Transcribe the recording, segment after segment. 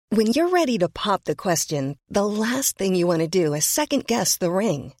When you're ready to pop the question, the last thing you want to do is second-guess the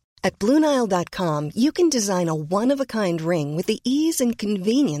ring. At BlueNile.com, you can design a one-of-a-kind ring with the ease and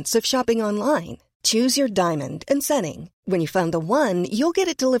convenience of shopping online. Choose your diamond and setting. When you find the one, you'll get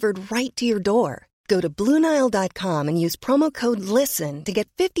it delivered right to your door. Go to BlueNile.com and use promo code LISTEN to get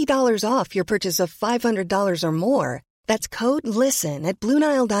 $50 off your purchase of $500 or more. That's code LISTEN at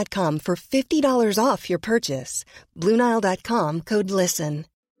BlueNile.com for $50 off your purchase. BlueNile.com, code LISTEN.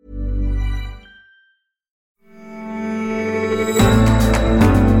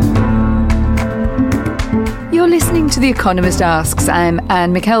 You're listening to The Economist Asks. I'm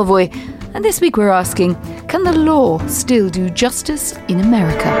Anne McElvoy, and this week we're asking, can the law still do justice in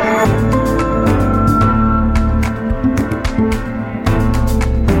America?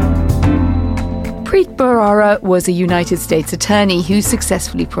 Preet Bharara was a United States attorney who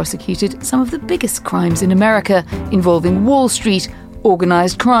successfully prosecuted some of the biggest crimes in America involving Wall Street,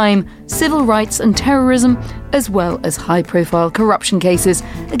 organised crime, civil rights and terrorism, as well as high-profile corruption cases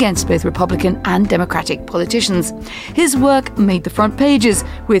against both Republican and Democratic politicians. His work made the front pages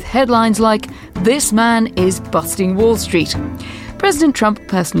with headlines like, "This man is busting Wall Street." President Trump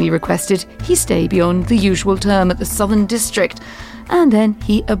personally requested he stay beyond the usual term at the Southern District, and then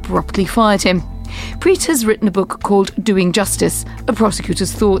he abruptly fired him. Preet has written a book called Doing Justice, a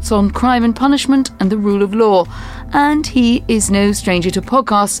prosecutor's thoughts on crime and punishment and the rule of law. And he is no stranger to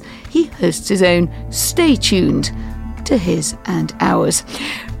podcasts. He hosts his own. Stay tuned to his and ours.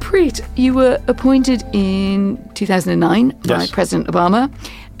 Preet, you were appointed in 2009 by President Obama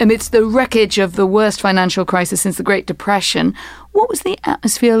amidst the wreckage of the worst financial crisis since the Great Depression. What was the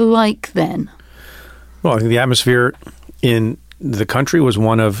atmosphere like then? Well, I think the atmosphere in the country was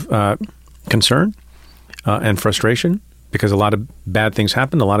one of concern and frustration because a lot of bad things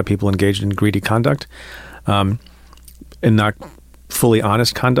happened. A lot of people engaged in greedy conduct and not fully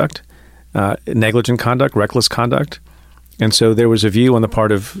honest conduct, negligent conduct, reckless conduct. And so there was a view on the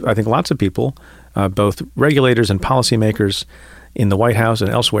part of, I think, lots of people, both regulators and policymakers in the White House and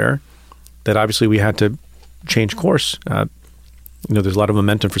elsewhere, that obviously we had to change course. There's a lot of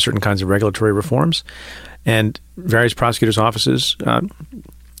momentum for certain kinds of regulatory reforms, and various prosecutors' offices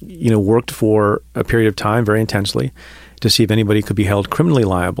worked for a period of time very intensely to see if anybody could be held criminally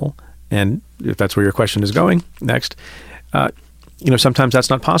liable. And if that's where your question is going next, sometimes that's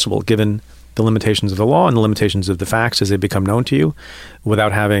not possible given the limitations of the law and the limitations of the facts as they become known to you,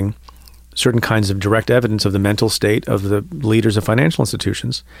 without having certain kinds of direct evidence of the mental state of the leaders of financial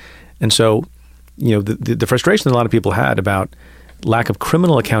institutions. And so, the frustration that a lot of people had about lack of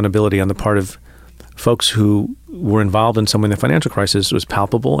criminal accountability on the part of folks who were involved in some way in the financial crisis was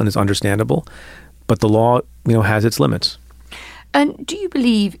palpable and is understandable, but the law, has its limits. And do you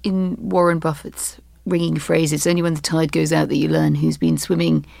believe in Warren Buffett's ringing phrase, "It's only when the tide goes out that you learn who's been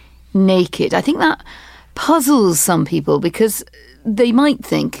swimming naked"? I think that puzzles some people because they might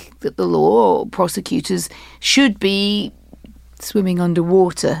think that the law or prosecutors should be swimming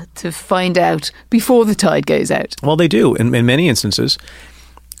underwater to find out before the tide goes out. Well, they do in many instances.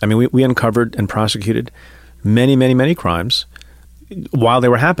 I mean, we uncovered and prosecuted many, many, many crimes while they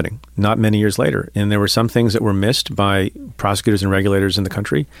were happening, not many years later. And there were some things that were missed by prosecutors and regulators in the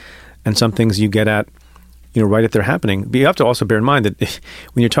country, and some things you get at, right at they're happening. But you have to also bear in mind that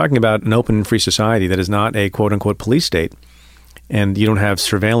when you're talking about an open and free society that is not a quote-unquote police state, and you don't have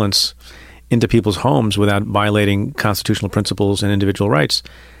surveillance into people's homes without violating constitutional principles and individual rights,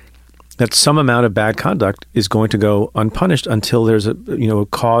 that some amount of bad conduct is going to go unpunished until there's a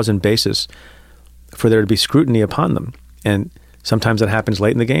cause and basis for there to be scrutiny upon them. And sometimes that happens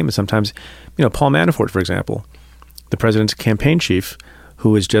late in the game, and sometimes, Paul Manafort, for example, the president's campaign chief,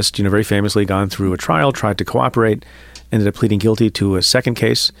 who has just, very famously gone through a trial, tried to cooperate, ended up pleading guilty to a second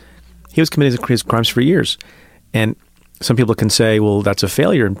case. He was committing his crimes for years. And some people can say, well, that's a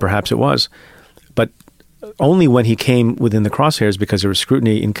failure, and perhaps it was. But only when he came within the crosshairs, because there was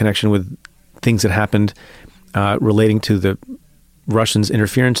scrutiny in connection with things that happened relating to the Russians'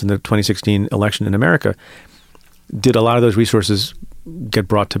 interference in the 2016 election in America, did a lot of those resources get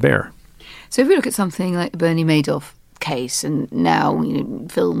brought to bear. So if we look at something like the Bernie Madoff case, and now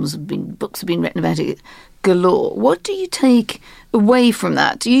books have been written about it galore, what do you take away from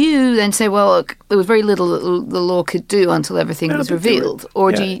that? Do you then say, well, look, there was very little that the law could do until everything was revealed?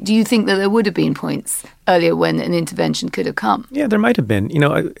 Or do you think that there would have been points earlier when an intervention could have come? Yeah, there might have been.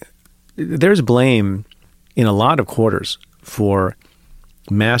 There's blame in a lot of quarters for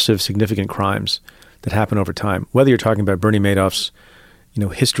massive, significant crimes that happen over time. Whether you're talking about Bernie Madoff's,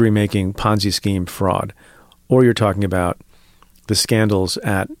 history-making Ponzi scheme fraud, or you're talking about the scandals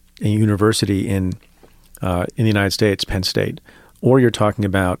at a university in the United States, Penn State, or you're talking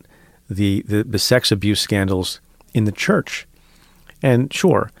about the sex abuse scandals in the church. And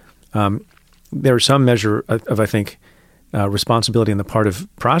sure, there is some measure of I think, responsibility on the part of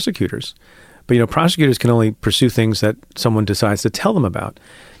prosecutors. But, prosecutors can only pursue things that someone decides to tell them about.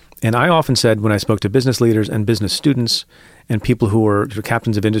 And I often said when I spoke to business leaders and business students and people who were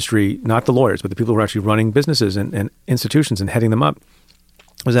captains of industry, not the lawyers, but the people who were actually running businesses and institutions and heading them up,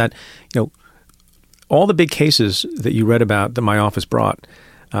 was that, all the big cases that you read about that my office brought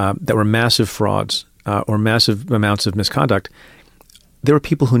that were massive frauds or massive amounts of misconduct, there were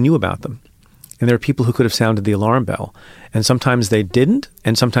people who knew about them. And there are people who could have sounded the alarm bell. And sometimes they didn't,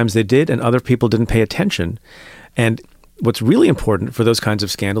 and sometimes they did, and other people didn't pay attention. And what's really important for those kinds of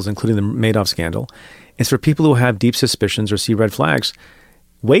scandals, including the Madoff scandal, is for people who have deep suspicions or see red flags,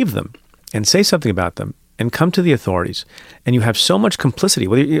 wave them and say something about them and come to the authorities. And you have so much complicity.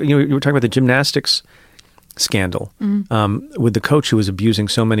 Whether you were talking about the gymnastics scandal with the coach who was abusing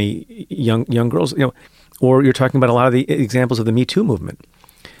so many young girls, or you're talking about a lot of the examples of the Me Too movement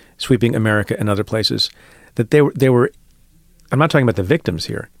sweeping America and other places, that they were, I'm not talking about the victims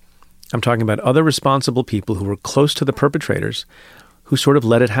here. I'm talking about other responsible people who were close to the perpetrators who sort of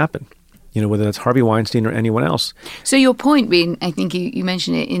let it happen, whether that's Harvey Weinstein or anyone else. So your point being, I think you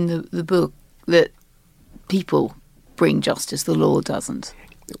mentioned it in the book, that people bring justice, the law doesn't.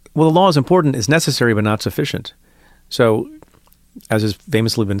 Well, the law is important, is necessary, but not sufficient. So, as has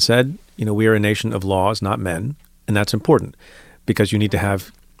famously been said, we are a nation of laws, not men, and that's important because you need to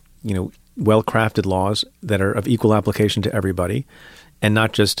have well-crafted laws that are of equal application to everybody and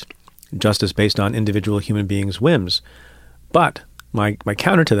not just justice based on individual human beings' whims. But my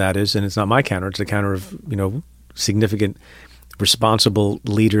counter to that is, and it's not my counter, it's the counter of, significant responsible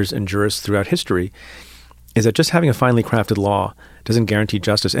leaders and jurists throughout history, is that just having a finely crafted law doesn't guarantee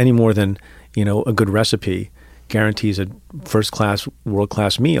justice any more than, a good recipe guarantees a first-class,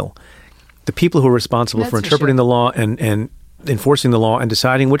 world-class meal. The people who are responsible for interpreting the law and enforcing the law and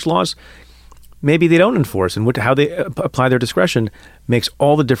deciding which laws maybe they don't enforce and how they apply their discretion makes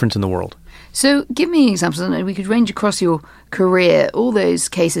all the difference in the world. So give me examples, and we could range across your career, all those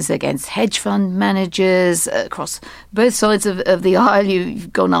cases against hedge fund managers across both sides of the aisle.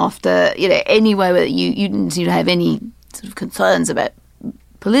 You've gone after, anywhere where you didn't seem to have any sort of concerns about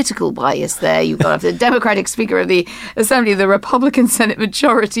political bias there. You've gone after the Democratic Speaker of the Assembly, the Republican Senate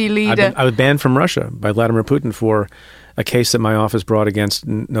Majority Leader. I was banned from Russia by Vladimir Putin for a case that my office brought against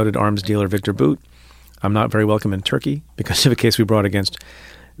noted arms dealer Victor Bout. I'm not very welcome in Turkey because of a case we brought against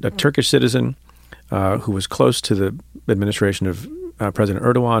a Turkish citizen who was close to the administration of President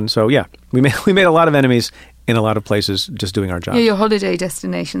Erdogan. So, yeah, we made a lot of enemies in a lot of places just doing our job. Yeah, your holiday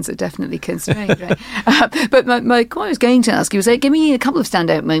destinations are definitely constrained, right? But my point I was going to ask you was, give me a couple of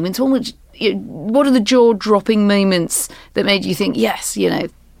standout moments. What are the jaw-dropping moments that made you think, yes,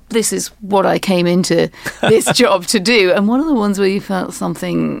 this is what I came into this job to do? And what are the ones where you felt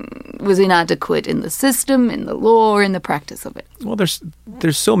something was inadequate in the system, in the law, or in the practice of it? Well, there's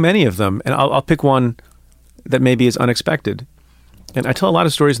so many of them, and I'll pick one that maybe is unexpected. And I tell a lot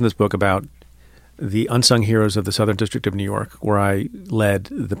of stories in this book about the unsung heroes of the Southern District of New York, where I led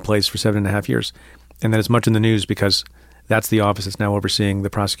the place for 7.5 years. And that is much in the news because that's the office that's now overseeing the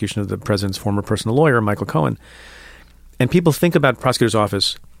prosecution of the president's former personal lawyer, Michael Cohen. And people think about the prosecutor's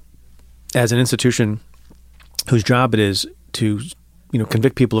office as an institution whose job it is to,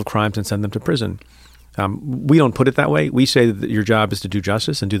 convict people of crimes and send them to prison. We don't put it that way. We say that your job is to do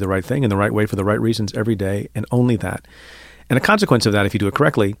justice and do the right thing in the right way for the right reasons every day, and only that. And a consequence of that, if you do it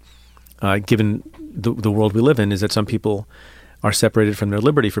correctly, given the world we live in, is that some people are separated from their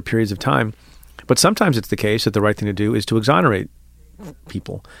liberty for periods of time. But sometimes it's the case that the right thing to do is to exonerate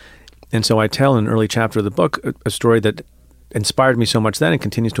people. And so I tell in an early chapter of the book a story that inspired me so much then and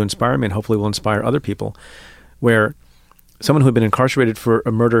continues to inspire me and hopefully will inspire other people, where someone who had been incarcerated for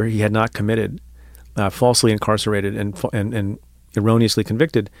a murder he had not committed, falsely incarcerated and erroneously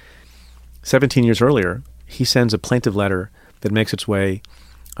convicted, 17 years earlier, he sends a plaintive letter that makes its way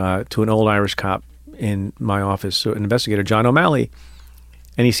to an old Irish cop in my office, so an investigator, John O'Malley.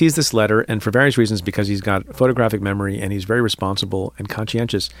 And he sees this letter, and for various reasons, because he's got photographic memory and he's very responsible and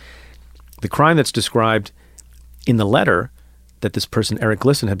conscientious, the crime that's described in the letter that this person, Eric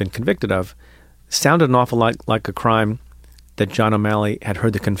Glisson, had been convicted of, sounded an awful lot like a crime that John O'Malley had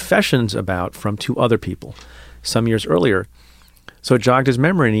heard the confessions about from two other people some years earlier. So it jogged his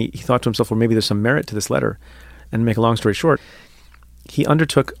memory, and he thought to himself, well, maybe there's some merit to this letter. And to make a long story short, he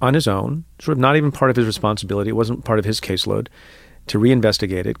undertook on his own, sort of not even part of his responsibility, it wasn't part of his caseload, to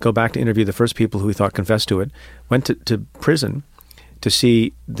reinvestigate it, go back to interview the first people who he thought confessed to it, went to prison, to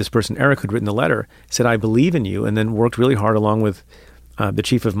see this person, Eric, who'd written the letter, said, I believe in you, and then worked really hard along with the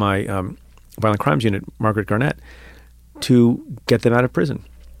chief of my violent crimes unit, Margaret Garnett, to get them out of prison.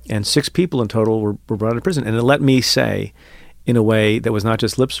 And 6 people in total were brought out of prison. And it let me say, in a way that was not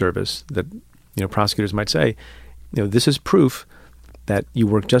just lip service, that prosecutors might say, this is proof that you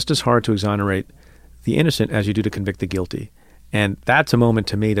work just as hard to exonerate the innocent as you do to convict the guilty. And that's a moment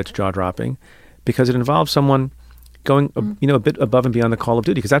to me that's jaw-dropping, because it involves someone going a bit above and beyond the call of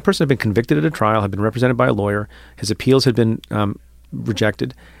duty, because that person had been convicted at a trial, had been represented by a lawyer, his appeals had been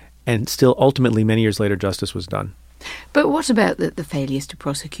rejected, and still ultimately many years later justice was done. But what about the failures to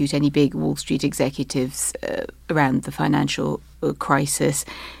prosecute any big Wall Street executives around the financial crisis?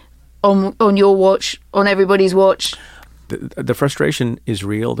 On your watch, on everybody's watch? The frustration is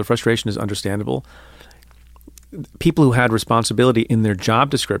real. The frustration is understandable. People who had responsibility in their job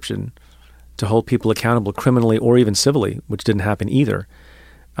description to hold people accountable criminally or even civilly, which didn't happen either,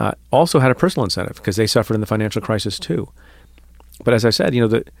 also had a personal incentive because they suffered in the financial crisis too. But as I said,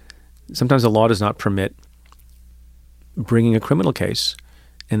 sometimes the law does not permit bringing a criminal case,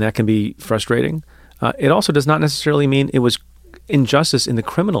 and that can be frustrating. It also does not necessarily mean it was injustice in the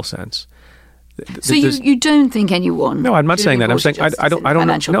criminal sense. So you don't think anyone? No, I'm not saying that. I'm saying I don't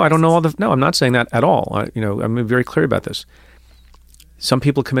know. No, I don't know all the. No, I'm not saying that at all. I'm very clear about this. Some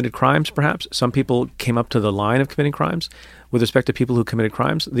people committed crimes, perhaps. Some people came up to the line of committing crimes. With respect to people who committed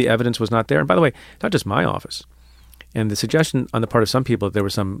crimes, the evidence was not there. And by the way, not just my office. And the suggestion on the part of some people that there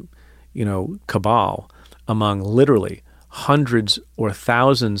was some, cabal among literally hundreds or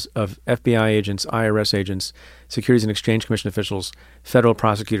thousands of FBI agents, IRS agents, Securities and Exchange Commission officials, federal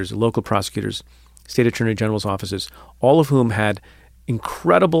prosecutors, local prosecutors, state attorney general's offices, all of whom had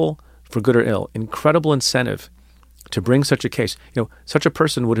incredible, for good or ill, incredible incentive to bring such a case. Such a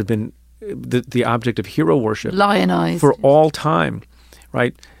person would have been the object of hero worship. Lionized. For all time,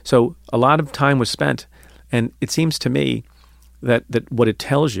 right? So a lot of time was spent. And it seems to me that what it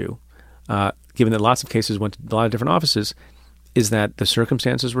tells you, given that lots of cases went to a lot of different offices, is that the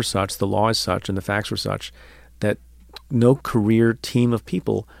circumstances were such, the law is such, and the facts were such that no career team of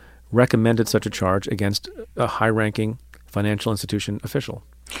people recommended such a charge against a high-ranking financial institution official.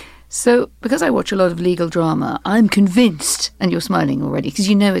 So, because I watch a lot of legal drama, I'm convinced, and you're smiling already because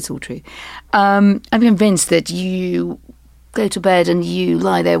you know it's all true, I'm convinced that you go to bed and you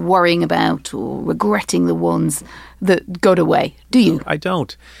lie there worrying about or regretting the ones that got away. Do you? I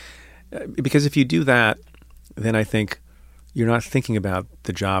don't. Because if you do that, then I think you're not thinking about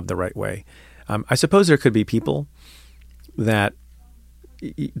the job the right way. I suppose there could be people that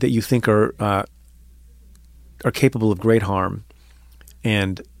you think are capable of great harm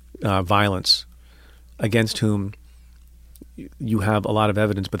and violence, against whom you have a lot of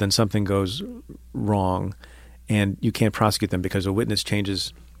evidence, but then something goes wrong and you can't prosecute them because a witness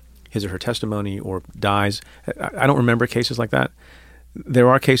changes his or her testimony or dies. I don't remember cases like that. There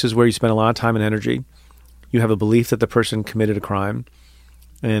are cases where you spend a lot of time and energy. You have a belief that the person committed a crime,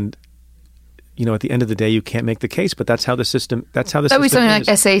 and at the end of the day, you can't make the case. But that's how the system. That was something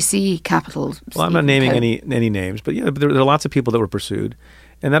like SAC Capital. Well, I'm not naming any names, but there are lots of people that were pursued,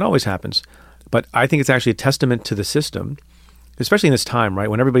 and that always happens. But I think it's actually a testament to the system, especially in this time, right,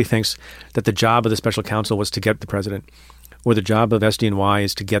 when everybody thinks that the job of the special counsel was to get the president, or the job of SDNY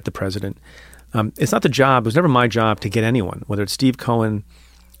is to get the president. It's not the job. It was never my job to get anyone, whether it's Steve Cohen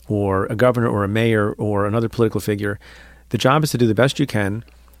or a governor or a mayor or another political figure. The job is to do the best you can,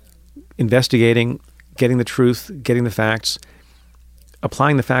 investigating, getting the truth, getting the facts,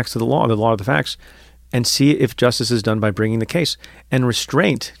 applying the facts to the law to the facts, and see if justice is done by bringing the case. And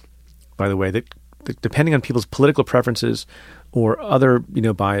restraint, by the way, that depending on people's political preferences or other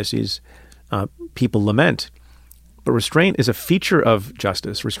biases, people lament. But restraint is a feature of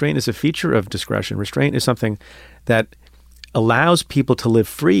justice. Restraint is a feature of discretion. Restraint is something that allows people to live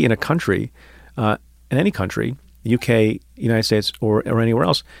free in a country, in any country, UK, United States, or anywhere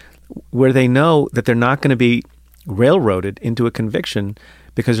else, where they know that they're not going to be railroaded into a conviction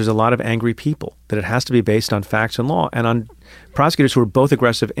because there's a lot of angry people, that it has to be based on facts and law and on prosecutors who are both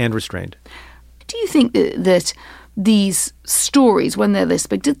aggressive and restrained. Do you think that these stories, when they're this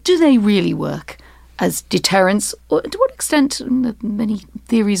big, do they really work as deterrence? Or to what extent, in the many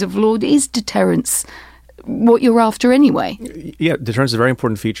theories of law, is deterrence what you're after anyway? Yeah, deterrence is a very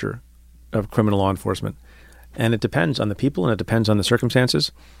important feature of criminal law enforcement. And it depends on the people and it depends on the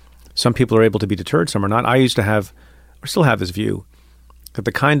circumstances. Some people are able to be deterred, some are not. I used to have, or still have, this view that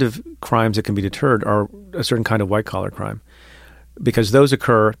the kind of crimes that can be deterred are a certain kind of white-collar crime, because those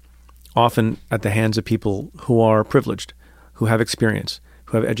occur often at the hands of people who are privileged, who have experience,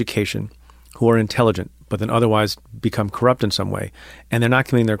 who have education, who are intelligent, but then otherwise become corrupt in some way. And they're not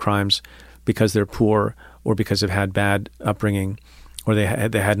committing their crimes because they're poor or because they've had bad upbringing or they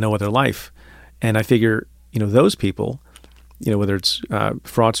had no other life. And I figure, those people, whether it's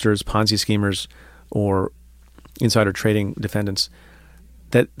fraudsters, Ponzi schemers, or insider trading defendants,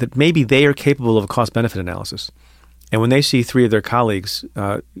 that maybe they are capable of a cost-benefit analysis. And when they see 3 of their colleagues,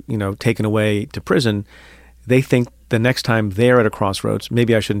 taken away to prison, they think the next time they're at a crossroads,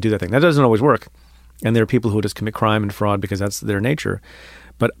 maybe I shouldn't do that thing. That doesn't always work. And there are people who just commit crime and fraud because that's their nature.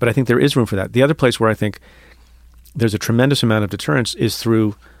 But I think there is room for that. The other place where I think there's a tremendous amount of deterrence is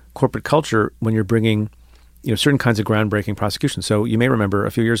through corporate culture when you're bringing, certain kinds of groundbreaking prosecutions. So you may remember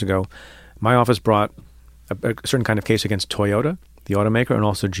a few years ago, my office brought a certain kind of case against Toyota, the automaker, and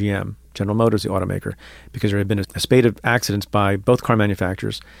also GM, General Motors, the automaker, because there had been a spate of accidents by both car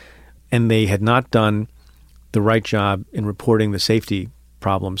manufacturers, and they had not done the right job in reporting the safety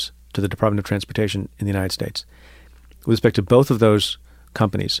problems to the Department of Transportation in the United States. With respect to both of those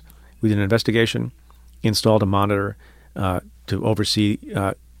companies, we did an investigation, installed a monitor to oversee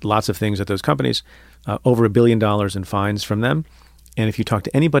lots of things at those companies, over $1 billion in fines from them. And if you talk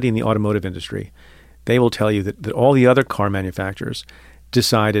to anybody in the automotive industry, they will tell you that all the other car manufacturers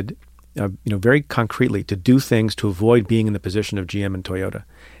decided, very concretely to do things to avoid being in the position of GM and Toyota,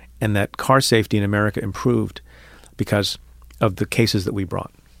 and that car safety in America improved because of the cases that we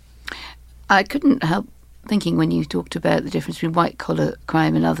brought. I couldn't help thinking when you talked about the difference between white-collar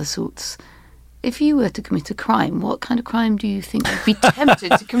crime and other sorts. If you were to commit a crime, what kind of crime do you think you'd be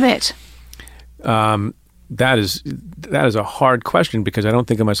tempted to commit? That is a hard question because I don't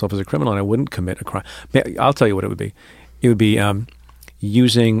think of myself as a criminal and I wouldn't commit a crime. I'll tell you what it would be. It would be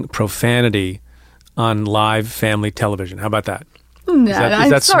using profanity on live family television. How about that? No,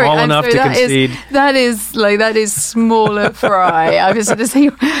 is that small enough to concede? That is smaller fry. I was going to say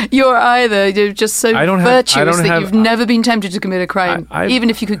you're just so virtuous that you've never been tempted to commit a crime, even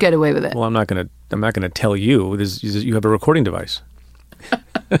if you could get away with it. Well, I'm not going to tell you. You have a recording device.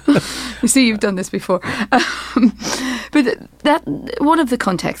 You see, you've done this before. But that one of the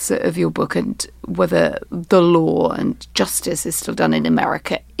contexts of your book and whether the law and justice is still done in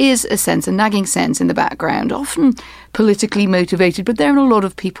America is a nagging sense in the background, often politically motivated, but there are a lot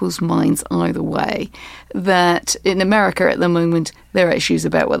of people's minds either way, that in America at the moment there are issues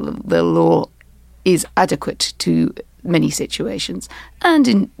about whether the law is adequate to many situations.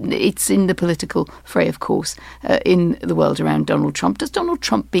 And it's in the political fray, of course, in the world around Donald Trump. Does Donald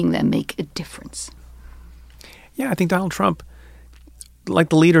Trump being there make a difference? Yeah, I think Donald Trump, like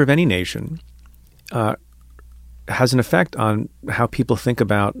the leader of any nation, has an effect on how people think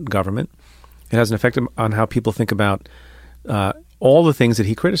about government. It has an effect on how people think about all the things that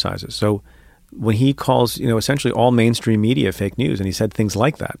he criticizes. So when he calls, essentially all mainstream media fake news, and he said things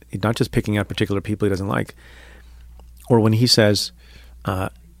like that, not just picking out particular people he doesn't like, or when he says,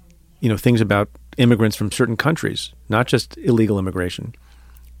 things about immigrants from certain countries, not just illegal immigration,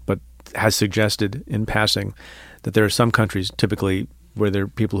 but has suggested in passing that there are some countries, typically where there are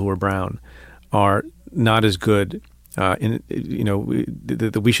people who are brown, are not as good.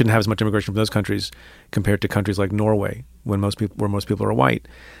 That we shouldn't have as much immigration from those countries compared to countries like Norway, where most people are white.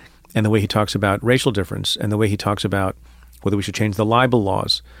 And the way he talks about racial difference, and the way he talks about whether we should change the libel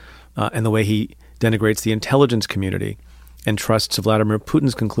laws, and the way he denigrates the intelligence community and trusts Vladimir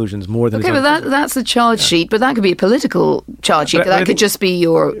Putin's conclusions more than his own. Okay, but that's a charge sheet, but that could be a political charge sheet. That could just be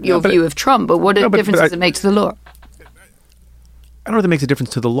your view of Trump. But what difference does it make to the law? I don't know if it makes a difference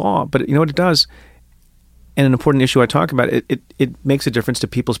to the law, but you know what it does? And an important issue I talk about, it makes a difference to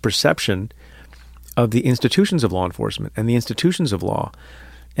people's perception of the institutions of law enforcement and the institutions of law.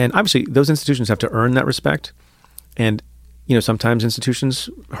 And obviously, those institutions have to earn that respect. And sometimes institutions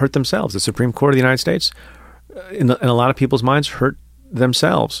hurt themselves. The Supreme Court of the United States, in a lot of people's minds, hurt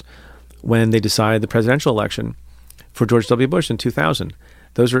themselves when they decided the presidential election for George W. Bush in 2000.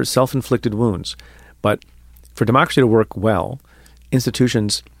 Those are self-inflicted wounds. But for democracy to work well,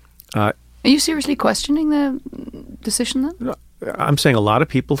 institutions... Are you seriously questioning the decision then? No, I'm saying a lot of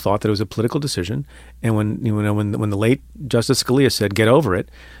people thought that it was a political decision. And when the late Justice Scalia said, get over it,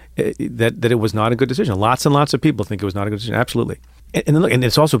 that it was not a good decision. Lots and lots of people think it was not a good decision. Absolutely. And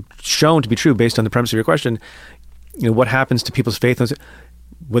it's also shown to be true based on the premise of your question, what happens to people's faith,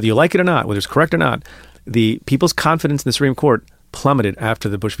 whether you like it or not, whether it's correct or not, the people's confidence in the Supreme Court plummeted after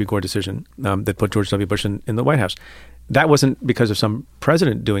the Bush v. Gore decision that put George W. Bush in the White House. That wasn't because of some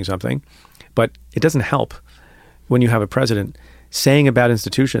president doing something, but it doesn't help when you have a president saying about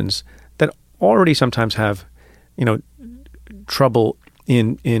institutions that already sometimes have, trouble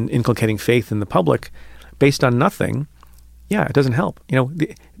in inculcating faith in the public based on nothing. Yeah, it doesn't help.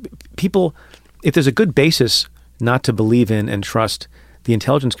 People if there's a good basis not to believe in and trust the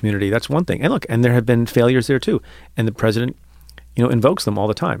intelligence community, that's one thing. And look, and there have been failures there too. And the president, invokes them all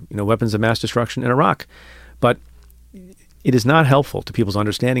the time. Weapons of mass destruction in Iraq. But it is not helpful to people's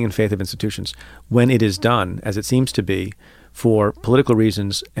understanding and faith of institutions when it is done, as it seems to be, for political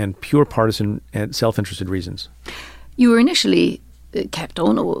reasons and pure partisan and self-interested reasons. You were initially kept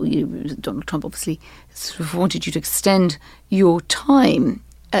on, or Donald Trump obviously sort of wanted you to extend your time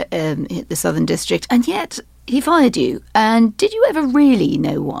at the Southern District, and yet he fired you. And did you ever really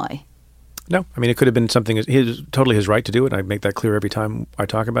know why? No. I mean, it could have been something, totally his right to do it. I make that clear every time I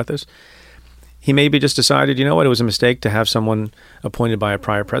talk about this. He maybe just decided, it was a mistake to have someone appointed by a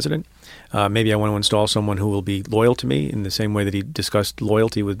prior president. Maybe I want to install someone who will be loyal to me in the same way that he discussed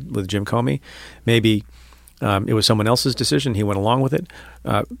loyalty with Jim Comey. Maybe it was someone else's decision. He went along with it.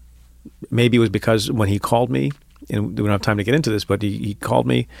 Maybe it was because when he called me, and we don't have time to get into this, but he called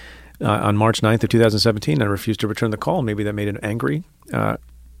me on March 9th of 2017. I refused to return the call. Maybe that made him angry.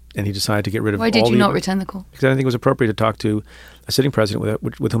 And he decided to get rid of all the... Why did you not return the call? Because I didn't think it was appropriate to talk to a sitting president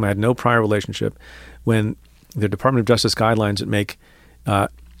with whom I had no prior relationship, when the Department of Justice guidelines that make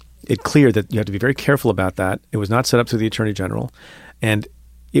it clear that you have to be very careful about that. It was not set up through the Attorney General. And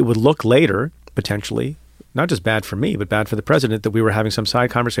it would look later, potentially, not just bad for me, but bad for the president, that we were having some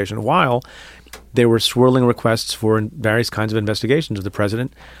side conversation while there were swirling requests for various kinds of investigations of the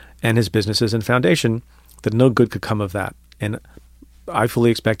president and his businesses and foundation, that no good could come of that. And I fully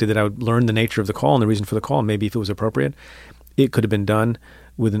expected that I would learn the nature of the call and the reason for the call, and maybe if it was appropriate, it could have been done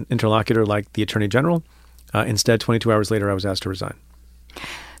with an interlocutor like the Attorney General. Instead, 22 hours later, I was asked to resign.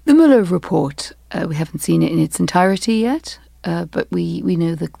 The Mueller report, we haven't seen it in its entirety yet, but we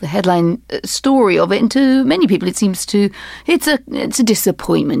know the headline story of it, and to many people it's a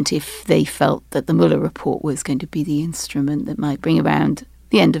disappointment if they felt that the Mueller report was going to be the instrument that might bring around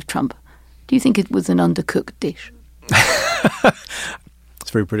the end of Trump. Do you think it was an undercooked dish? It's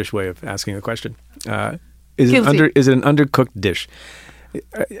a very British way of asking a question. Is it an undercooked dish?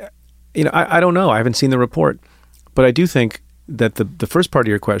 I don't know. I haven't seen the report, but I do think that the first part of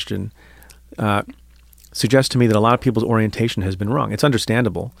your question suggests to me that a lot of people's orientation has been wrong. It's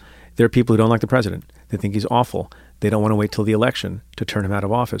understandable. There are people who don't like the president. They think he's awful. They don't want to wait till the election to turn him out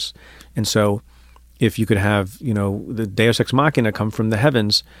of office. And so if you could have, the Deus Ex Machina come from the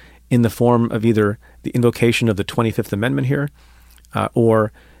heavens in the form of either the invocation of the 25th Amendment here,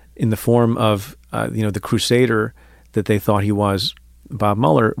 or in the form of, the crusader that they thought he was, Bob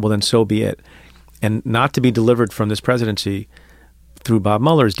Mueller, well, then so be it. And not to be delivered from this presidency through Bob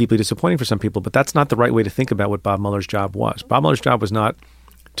Mueller is deeply disappointing for some people, but that's not the right way to think about what Bob Mueller's job was. Bob Mueller's job was not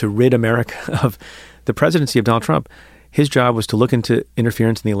to rid America of the presidency of Donald Trump. His job was to look into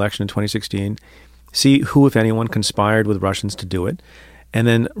interference in the election in 2016, see who, if anyone, conspired with Russians to do it, and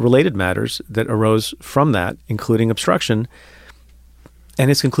then related matters that arose from that, including obstruction. And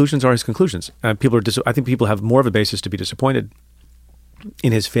his conclusions are his conclusions. I think people have more of a basis to be disappointed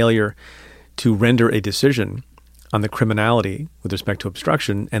in his failure to render a decision on the criminality with respect to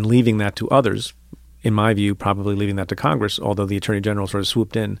obstruction and leaving that to others. In my view, probably leaving that to Congress, although the Attorney General sort of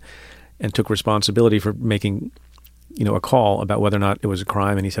swooped in and took responsibility for making, a call about whether or not it was a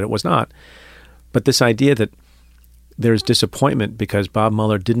crime, and he said it was not. But this idea that there's disappointment because Bob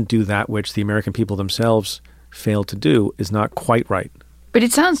Mueller didn't do that which the American people themselves failed to do is not quite right. But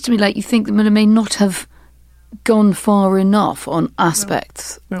it sounds to me like you think that Mueller may not have gone far enough on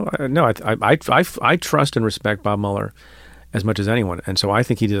aspects. No, I trust and respect Bob Mueller as much as anyone. And so I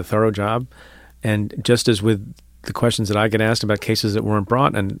think he did a thorough job. And just as with the questions that I get asked about cases that weren't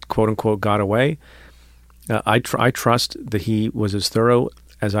brought and quote unquote got away, I trust that he was as thorough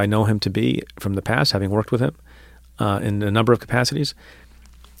as I know him to be from the past, having worked with him in a number of capacities,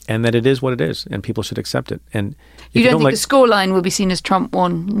 and that it is what it is, and people should accept it. And you don't think the scoreline will be seen as Trump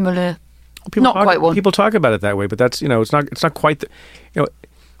won, Mueller quite won? People talk about it that way, but that's it's not quite. If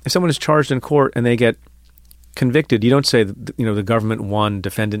someone is charged in court and they get convicted, you don't say that, the government won,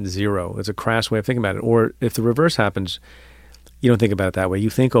 defendant zero. It's a crass way of thinking about it. Or if the reverse happens, you don't think about it that way. You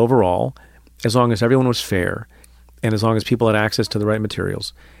think overall, as long as everyone was fair, and as long as people had access to the right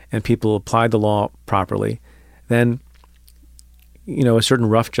materials, and people applied the law properly, then a certain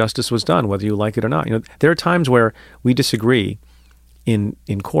rough justice was done, whether you like it or not. There are times where we disagree in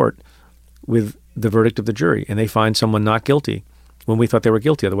court with the verdict of the jury, and they find someone not guilty when we thought they were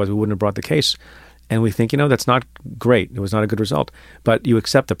guilty. Otherwise, we wouldn't have brought the case. And we think, that's not great. It was not a good result. But you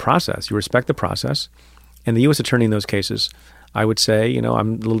accept the process. You respect the process. And the U.S. attorney in those cases, I would say, I'm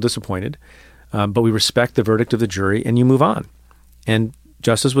a little disappointed. But we respect the verdict of the jury, and you move on. And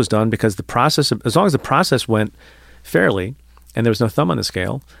justice was done because the process, as long as the process went fairly and there was no thumb on the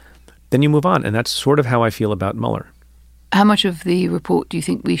scale, then you move on. And that's sort of how I feel about Mueller. How much of the report do you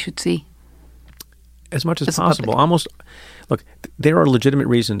think we should see? As much as possible. Almost. Look, there are legitimate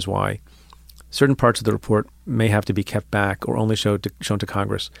reasons why certain parts of the report may have to be kept back or only shown to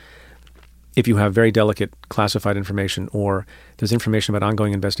Congress if you have very delicate classified information or there's information about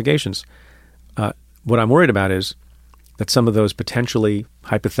ongoing investigations. What I'm worried about is that some of those potentially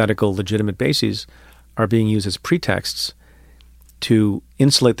hypothetical legitimate bases are being used as pretexts to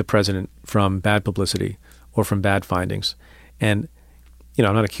insulate the president from bad publicity or from bad findings. And,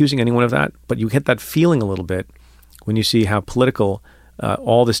 I'm not accusing anyone of that, but you get that feeling a little bit when you see how political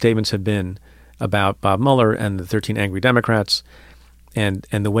all the statements have been about Bob Mueller and the 13 angry Democrats and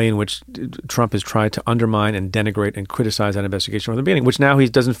the way in which Trump has tried to undermine and denigrate and criticize that investigation from the beginning, which now he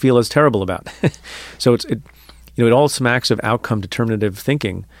doesn't feel as terrible about. So it all smacks of outcome determinative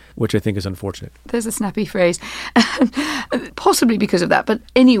thinking, which I think is unfortunate. There's a snappy phrase, possibly because of that. But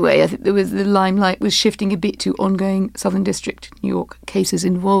anyway, I think the limelight was shifting a bit to ongoing Southern District, New York cases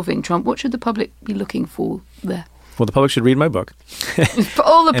involving Trump. What should the public be looking for there? Well, the public should read my book.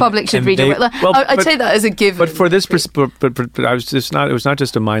 All the public should read it. Well, I'd say that as a given. But for this, but I was just not. It was not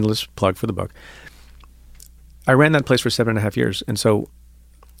just a mindless plug for the book. I ran that place for 7.5 years, and so,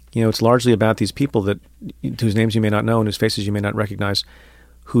 it's largely about these people whose names you may not know and whose faces you may not recognize,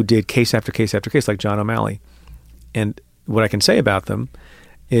 who did case after case after case, like John O'Malley. And what I can say about them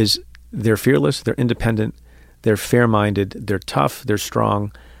is they're fearless, they're independent, they're fair-minded, they're tough, they're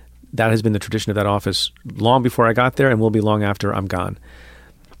strong. That has been the tradition of that office long before I got there and will be long after I'm gone.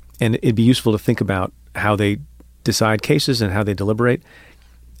 And it'd be useful to think about how they decide cases and how they deliberate.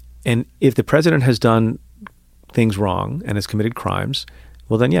 And if the president has done things wrong and has committed crimes,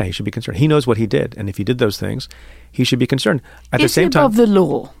 well, then, yeah, he should be concerned. He knows what he did. And if he did those things, he should be concerned. At the same time, is he above the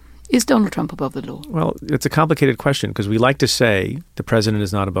law? Is Donald Trump above the law? Well, it's a complicated question because we like to say the president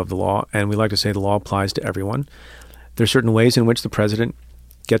is not above the law, and we like to say the law applies to everyone. There are certain ways in which the president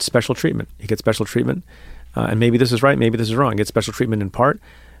gets special treatment. He gets special treatment, and maybe this is right, maybe this is wrong. He gets special treatment in part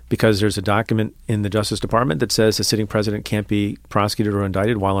because there's a document in the Justice Department that says the sitting president can't be prosecuted or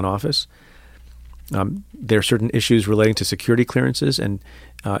indicted while in office. There are certain issues relating to security clearances and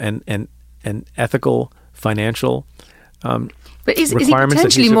ethical, financial but is he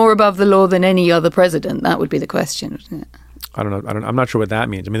potentially more above the law than any other president? That would be the question, isn't it? I don't know. I'm not sure what that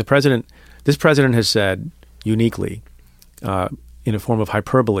means. I mean, this president has said uniquely, in a form of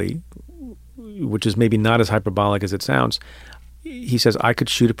hyperbole, which is maybe not as hyperbolic as it sounds. He says, I could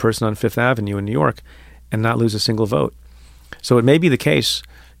shoot a person on Fifth Avenue in New York and not lose a single vote. So it may be the case,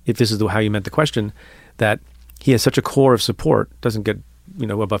 if this is how you meant the question, that he has such a core of support, doesn't get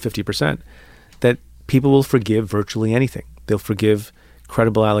above 50%, that people will forgive virtually anything. They'll forgive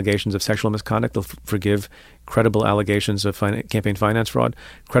credible allegations of sexual misconduct. They'll forgive credible allegations of campaign finance fraud,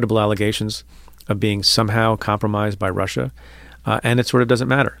 credible allegations of being somehow compromised by Russia. And it sort of doesn't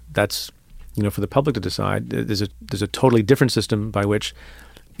matter. That's, for the public to decide. There's a totally different system by which,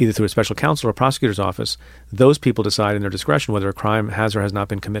 either through a special counsel or a prosecutor's office, those people decide in their discretion whether a crime has or has not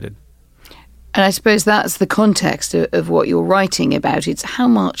been committed. And I suppose that's the context of what you're writing about. It's how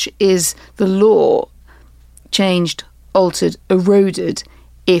much is the law changed, altered, eroded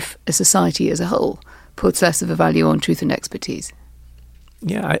if a society as a whole puts less of a value on truth and expertise?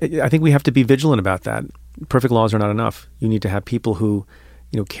 Yeah, I think we have to be vigilant about that. Perfect laws are not enough. You need to have people who,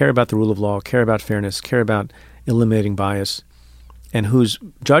 care about the rule of law, care about fairness, care about eliminating bias, and whose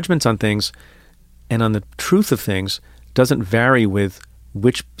judgments on things and on the truth of things doesn't vary with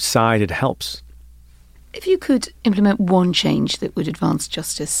which side it helps. If you could implement one change that would advance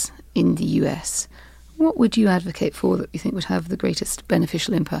justice in the US, what would you advocate for that you think would have the greatest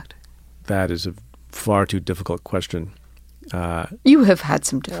beneficial impact? That is a far too difficult question. You have had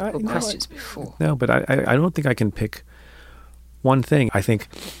some difficult questions before. No, but I don't think I can pick one thing. I think,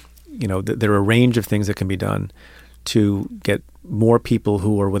 there are a range of things that can be done to get more people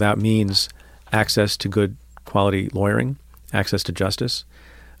who are without means access to good quality lawyering, access to justice.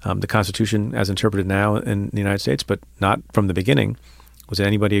 The Constitution, as interpreted now in the United States, but not from the beginning, was that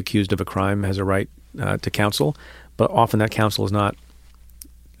anybody accused of a crime has a right to counsel, but often that counsel is not,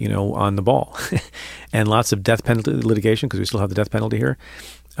 on the ball. And lots of death penalty litigation, because we still have the death penalty here,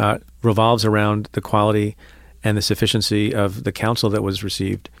 revolves around the quality and the sufficiency of the counsel that was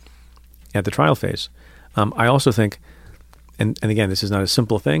received at the trial phase. I also think, and again, this is not a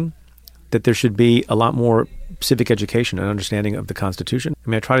simple thing, that there should be a lot more civic education and understanding of the Constitution. I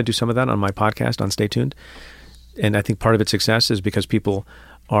mean, I try to do some of that on my podcast on Stay Tuned. And I think part of its success is because people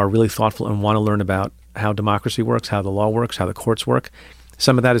are really thoughtful and want to learn about how democracy works, how the law works, how the courts work.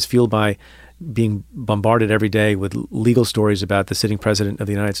 Some of that is fueled by being bombarded every day with legal stories about the sitting president of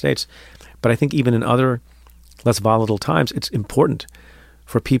the United States. But I think even in other less volatile times, it's important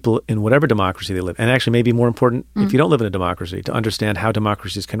for people in whatever democracy they live, and actually maybe more important if you don't live in a democracy, to understand how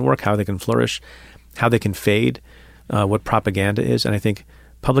democracies can work, how they can flourish, how they can fade, what propaganda is. And I think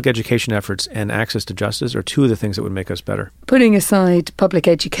public education efforts and access to justice are two of the things that would make us better. Putting aside public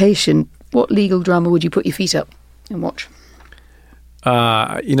education, what legal drama would you put your feet up and watch?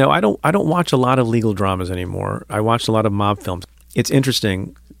 I don't watch a lot of legal dramas anymore. I watch a lot of mob films. It's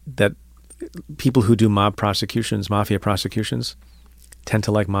interesting that people who do mafia prosecutions, tend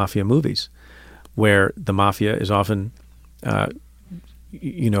to like mafia movies, where the mafia is often,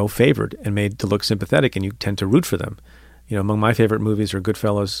 favored and made to look sympathetic, and you tend to root for them. Among my favorite movies are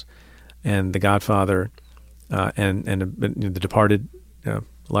Goodfellas and The Godfather and The Departed. A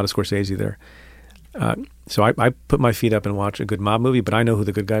lot of Scorsese there. So I put my feet up and watch a good mob movie, but I know who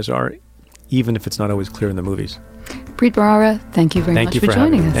the good guys are, even if it's not always clear in the movies. Preet Bharara, thank you very much for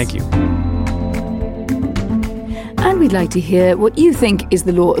joining us. Thank you. And we'd like to hear what you think is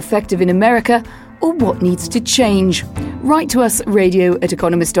the law effective in America, or what needs to change. Write to us,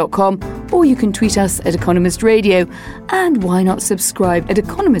 radio@economist.com, or you can tweet us at Economist Radio. And why not subscribe at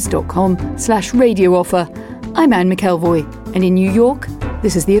economist.com/radio offer. I'm Anne McElvoy, and in New York,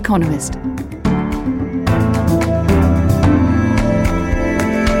 this is The Economist.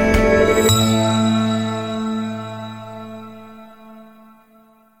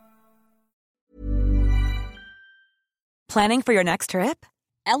 Planning for your next trip?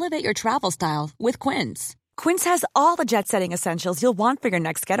 Elevate your travel style with Quince. Quince has all the jet-setting essentials you'll want for your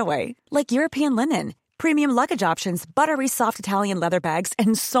next getaway, like European linen, premium luggage options, buttery soft Italian leather bags,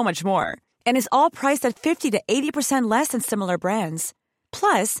 and so much more. And is all priced at 50 to 80% less than similar brands.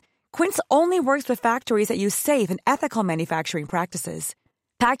 Plus, Quince only works with factories that use safe and ethical manufacturing practices.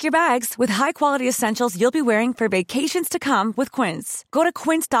 Pack your bags with high-quality essentials you'll be wearing for vacations to come with Quince. Go to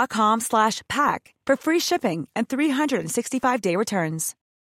quince.com/pack for free shipping and 365-day returns.